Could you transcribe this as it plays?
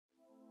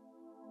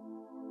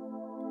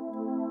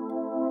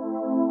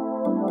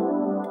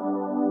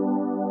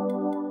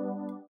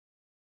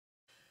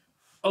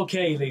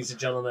Okay, ladies and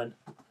gentlemen,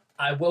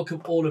 I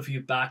welcome all of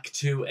you back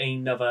to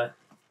another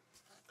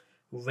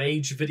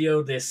Rage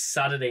video this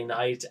Saturday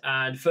night.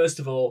 And first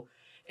of all,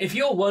 if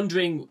you're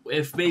wondering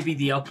if maybe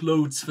the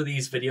uploads for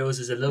these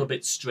videos is a little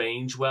bit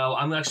strange, well,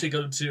 I'm actually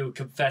going to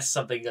confess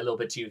something a little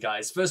bit to you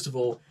guys. First of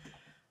all,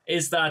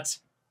 is that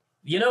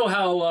you know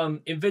how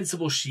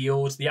Invincible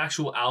Shield, the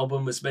actual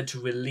album, was meant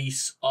to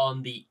release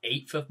on the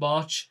 8th of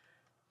March?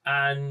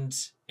 And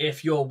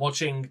if you're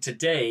watching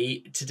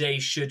today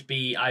should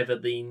be either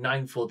the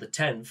 9th or the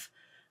 10th.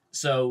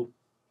 So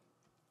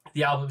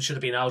the album should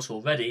have been out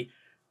already.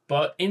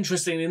 But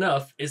interestingly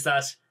enough is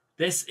that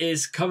this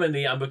is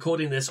currently, I'm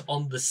recording this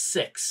on the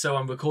 6th. So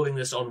I'm recording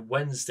this on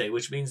Wednesday,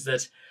 which means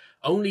that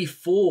only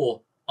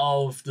 4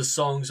 of the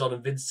songs on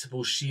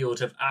Invincible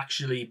Shield have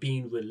actually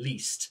been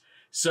released.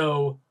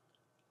 So,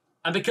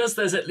 and because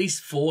there's at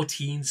least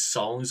 14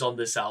 songs on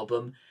this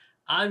album,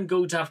 I'm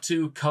going to have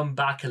to come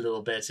back a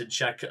little bit and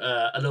check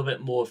a little bit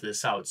more of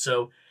this out.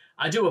 So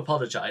I do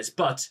apologize,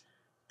 but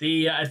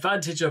the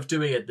advantage of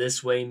doing it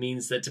this way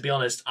means that, to be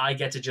honest, I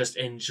get to just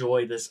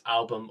enjoy this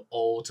album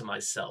all to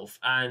myself.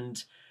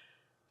 And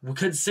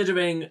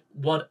considering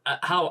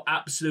how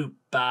absolute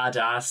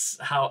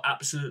badass, how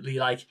absolutely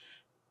like,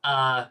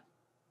 I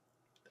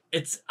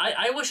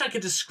wish I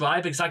could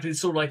describe exactly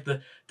sort of like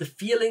the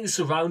feelings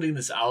surrounding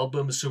this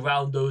album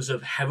surround those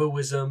of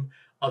heroism,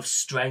 of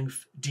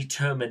strength,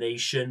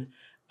 determination,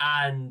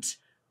 and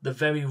the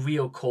very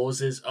real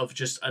causes of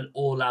just an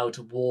all-out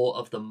war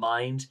of the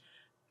mind.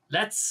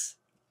 Let's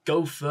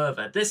go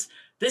further. This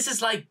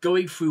is like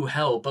going through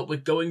hell, but we're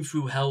going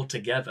through hell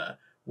together.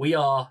 We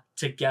are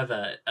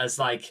together as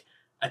like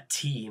a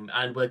team,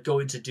 and we're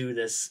going to do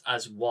this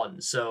as one.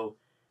 So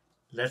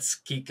let's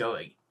keep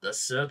going. The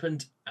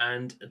Serpent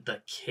and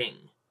the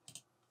King.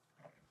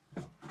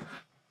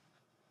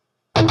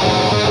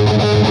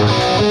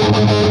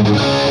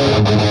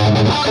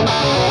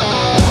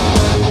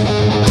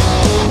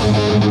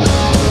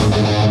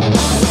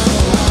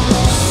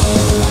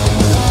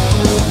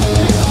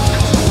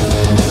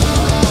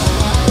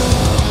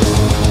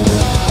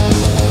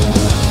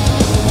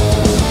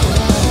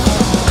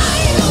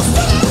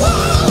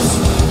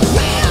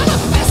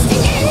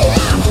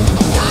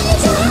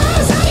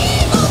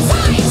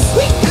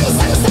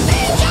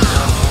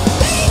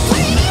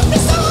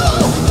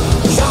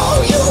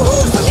 Show you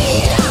who's the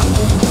leader.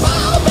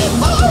 Bow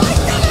before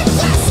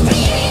iconoclast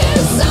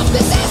creators of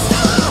disaster.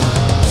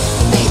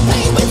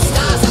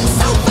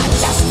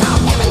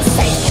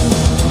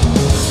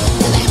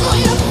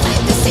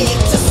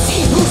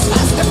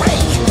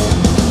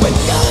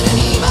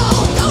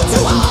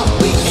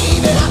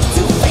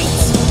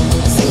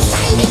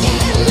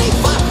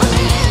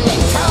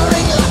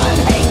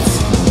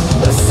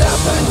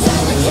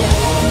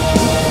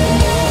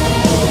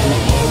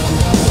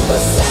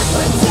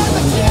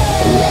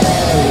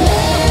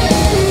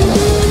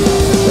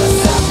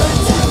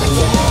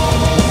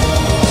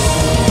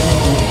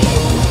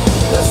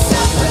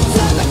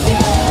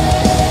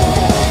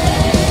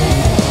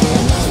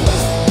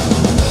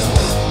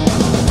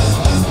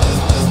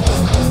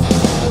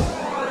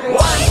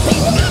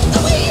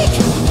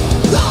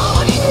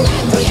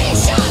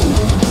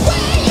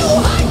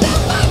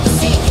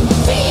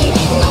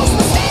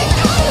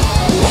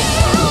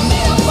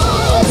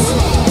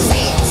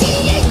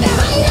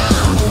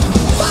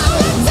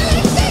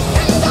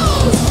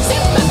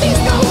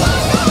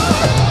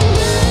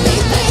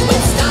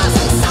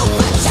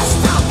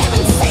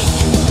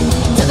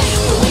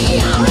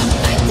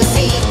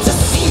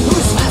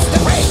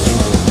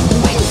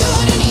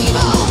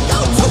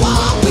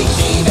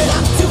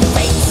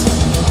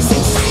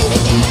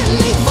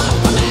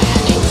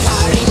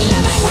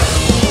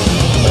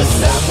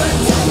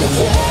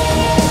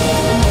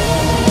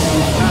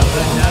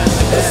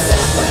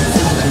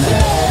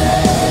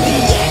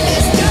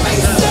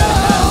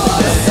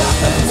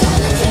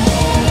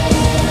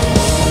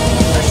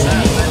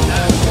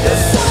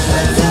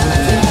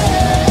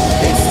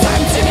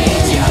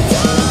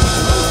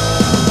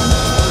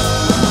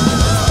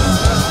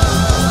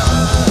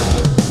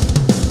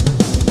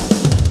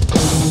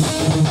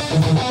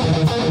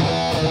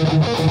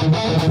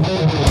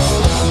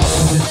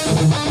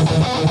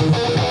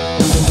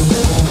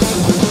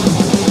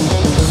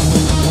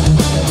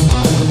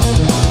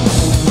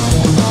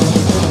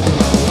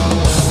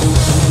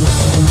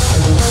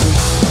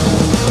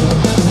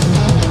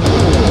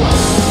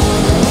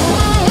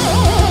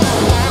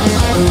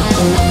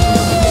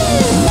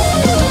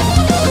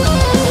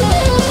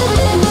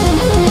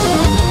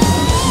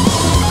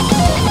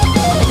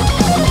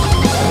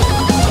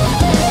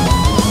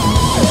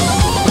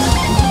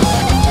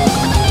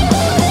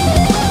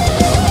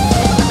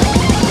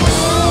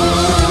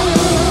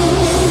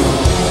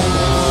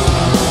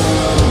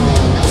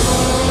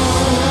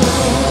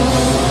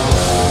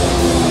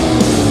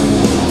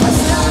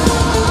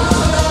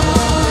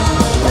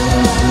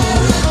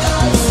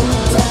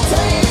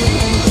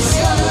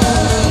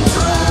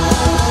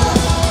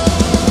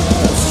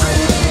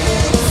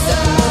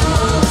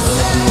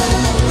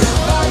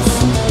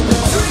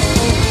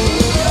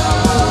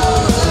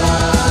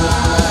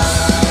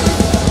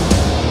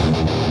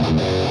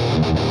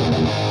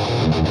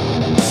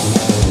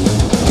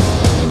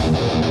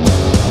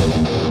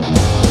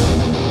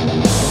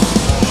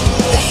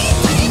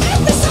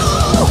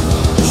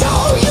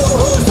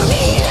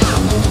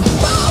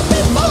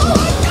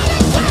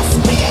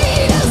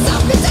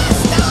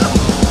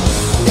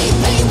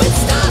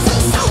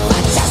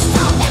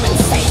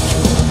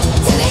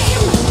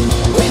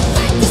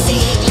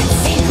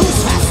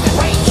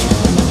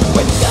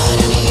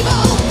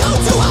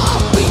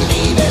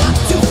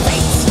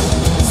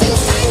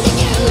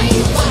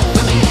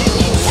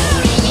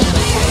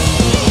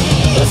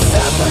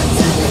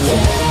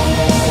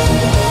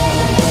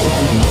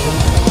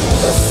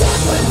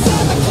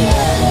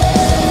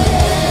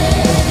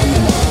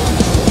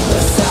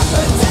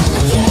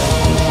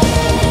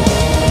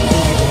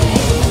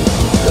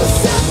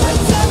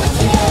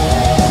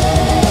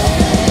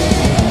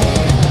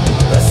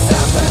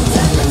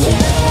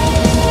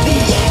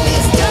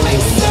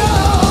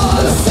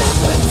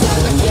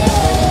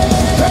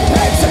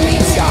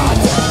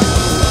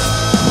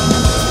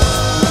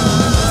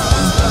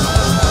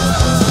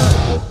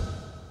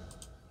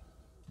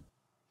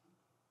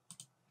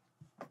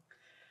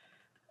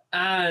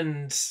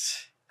 And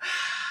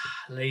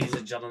ladies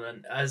and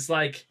gentlemen, as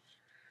like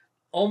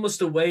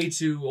almost a way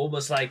to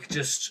almost like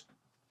just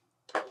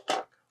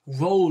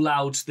roll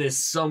out this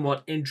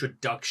somewhat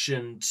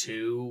introduction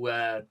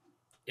to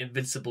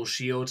Invincible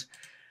Shield,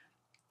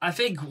 I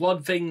think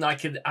one thing I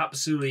can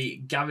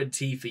absolutely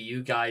guarantee for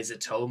you guys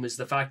at home is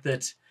the fact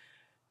that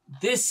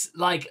this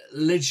like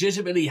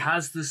legitimately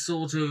has the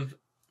sort of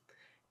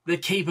the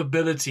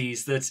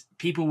capabilities that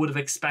people would have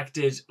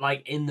expected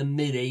like in the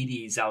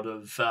mid-80s out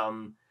of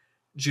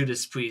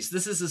Judas Priest.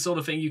 This is the sort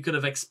of thing you could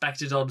have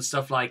expected on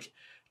stuff like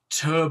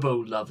Turbo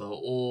Lover,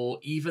 or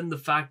even the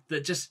fact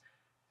that just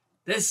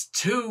there's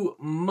too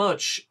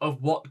much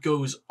of what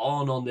goes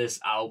on this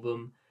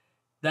album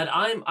that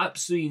I'm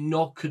absolutely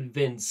not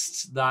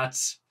convinced that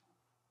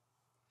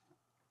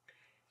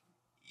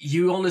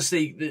you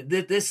honestly,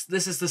 this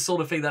is the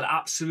sort of thing that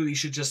absolutely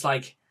should just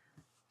like,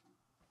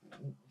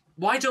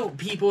 why don't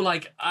people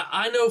like,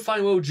 I know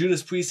fine well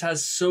Judas Priest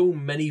has so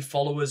many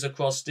followers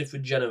across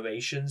different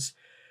generations,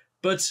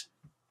 but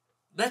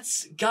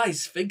let's,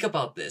 guys, think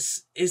about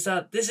this, is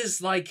that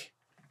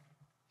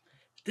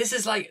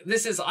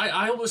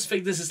I almost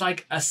think this is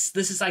like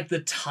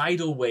the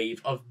tidal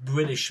wave of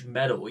British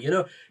metal.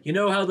 You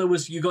know how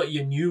you got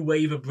your new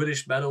wave of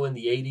British metal in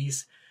the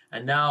 80s,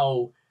 and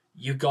now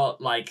you got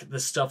like the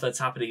stuff that's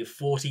happening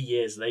 40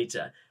 years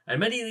later, and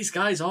many of these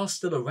guys are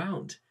still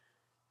around,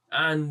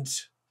 and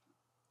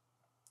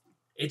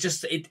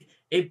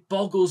it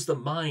boggles the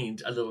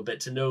mind a little bit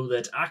to know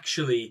that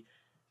actually,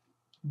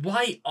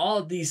 why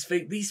are these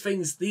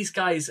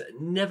guys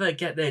never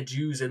get their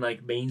dues in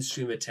like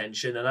mainstream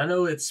attention? And I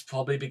know it's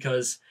probably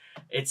because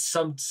it's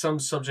some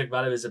subject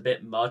matter is a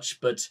bit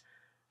much, but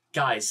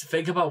guys,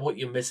 think about what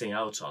you're missing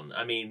out on.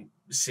 I mean,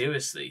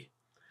 seriously,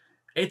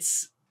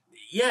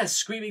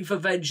 Screaming for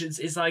Vengeance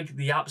is like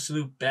the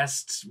absolute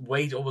best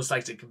way to almost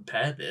like to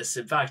compare this.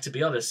 In fact, to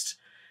be honest,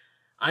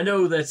 I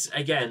know that,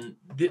 again,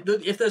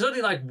 if there's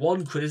only like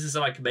one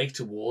criticism I can make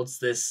towards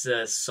this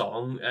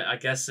song, I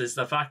guess, is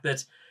the fact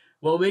that,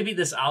 well, maybe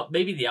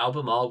the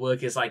album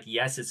artwork is like,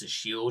 yes, it's a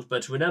shield,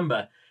 but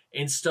remember,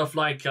 in stuff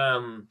like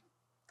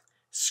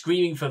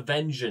Screaming for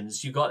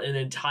Vengeance, you got an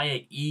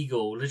entire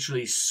eagle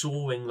literally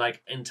soaring,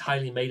 like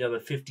entirely made out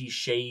of 50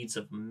 Shades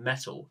of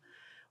Metal.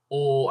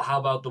 Or how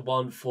about the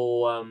one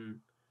for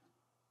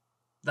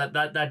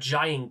that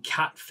giant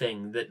cat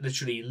thing that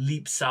literally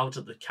leaps out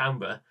of the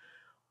camera?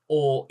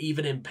 Or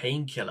even in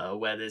Painkiller,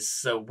 where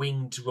this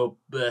winged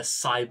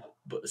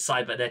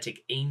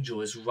cybernetic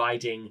angel is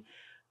riding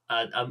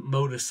a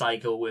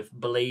motorcycle with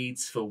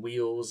blades for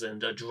wheels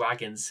and a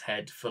dragon's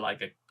head for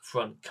like a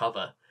front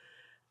cover.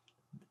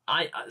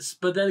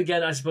 But then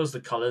again, I suppose the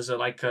colors are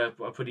like a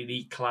pretty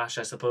neat clash,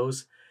 I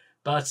suppose.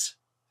 But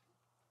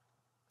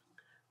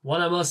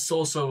what I must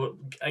also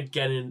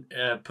again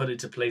put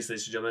into place,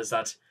 ladies and gentlemen, is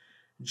that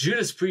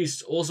Judas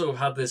Priest also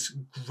had this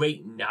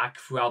great knack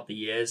throughout the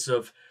years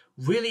of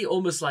really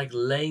almost like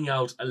laying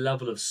out a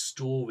level of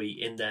story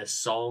in their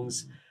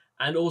songs,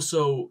 and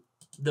also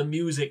the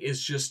music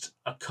is just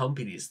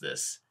accompanies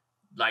this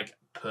like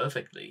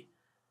perfectly.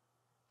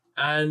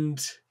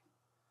 And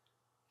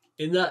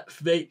in that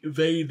vein,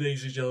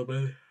 ladies and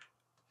gentlemen,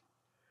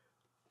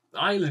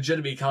 I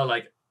legitimately kind of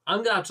like,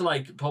 I'm gonna have to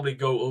like probably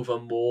go over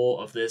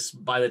more of this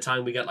by the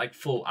time we get like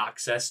full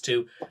access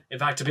to. In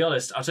fact, to be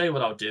honest, I'll tell you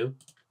what I'll do.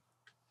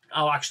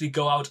 I'll actually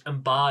go out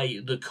and buy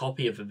the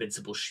copy of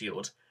Invincible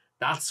Shield.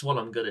 That's what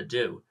I'm gonna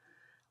do.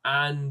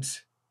 And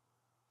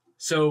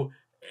so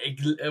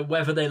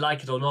whether they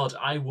like it or not,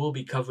 I will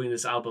be covering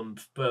this album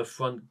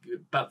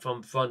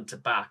from front to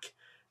back,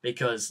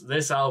 because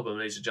this album,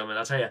 ladies and gentlemen,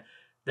 I'll tell you,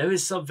 there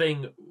is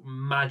something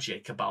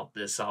magic about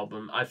this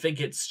album. I think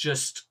it's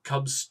just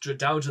comes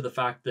down to the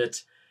fact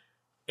that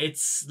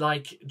it's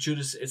like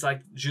Judas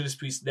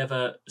Priest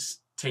never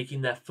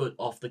taking their foot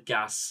off the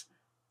gas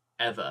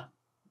ever.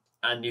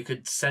 And you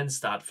could sense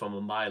that from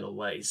a mile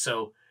away.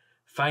 So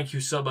thank you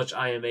so much,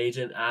 I Am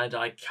Aiden, and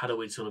I cannot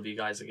wait to love you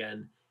guys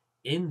again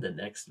in the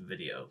next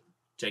video.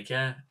 Take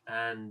care,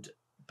 and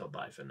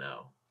bye-bye for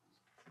now.